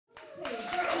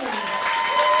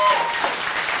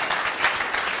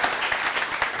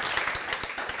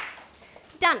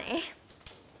Danny,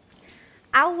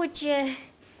 how would you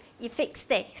fix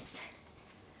this?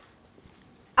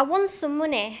 I won some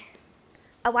money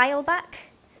a while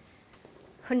back,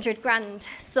 100 grand.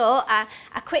 So I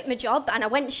quit my job and I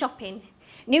went shopping.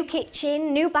 New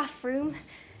kitchen, new bathroom.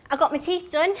 I got my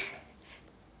teeth done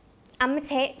and my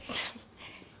tits.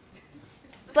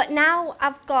 But now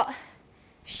I've got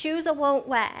shoes I won't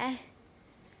wear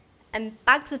and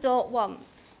bags I don't want.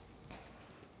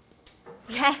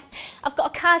 Yeah, I've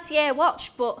got a Cartier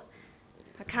watch, but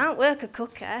I can't work a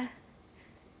cooker.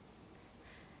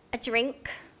 A drink,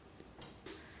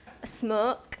 a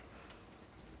smoke.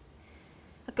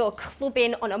 I go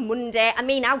clubbing on a Monday. I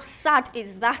mean, how sad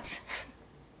is that?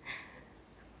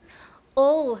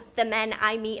 All the men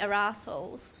I meet are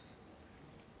arseholes.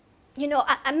 You know,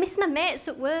 I miss my mates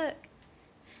at work.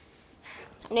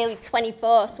 I'm nearly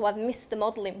 24, so I've missed the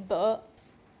modelling boat.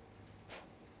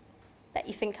 Bet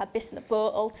you think I'd miss the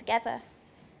boat altogether.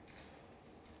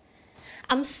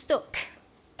 I'm stuck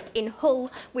in Hull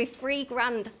with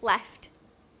 £3 left.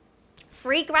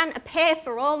 £3 to pay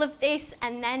for all of this,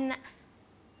 and then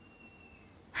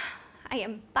I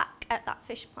am back at that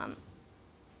fish plant.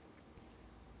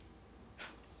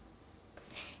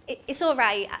 It's all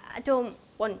right. I don't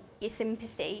want your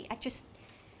sympathy.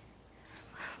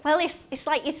 Well, it's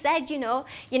like you said, you know,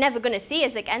 you're never going to see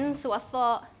us again, so I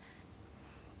thought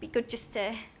it'd be good just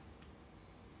to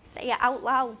say it out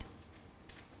loud.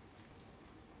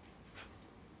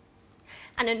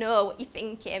 And I know what you're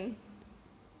thinking.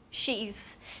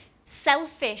 She's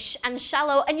selfish and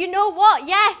shallow. And you know what?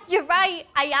 Yeah, you're right,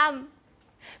 I am.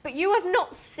 But you have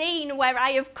not seen where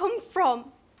I have come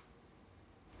from.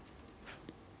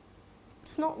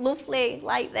 It's not lovely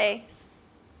like this.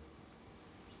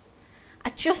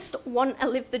 I just want to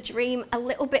live the dream a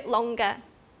little bit longer.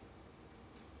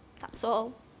 That's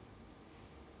all.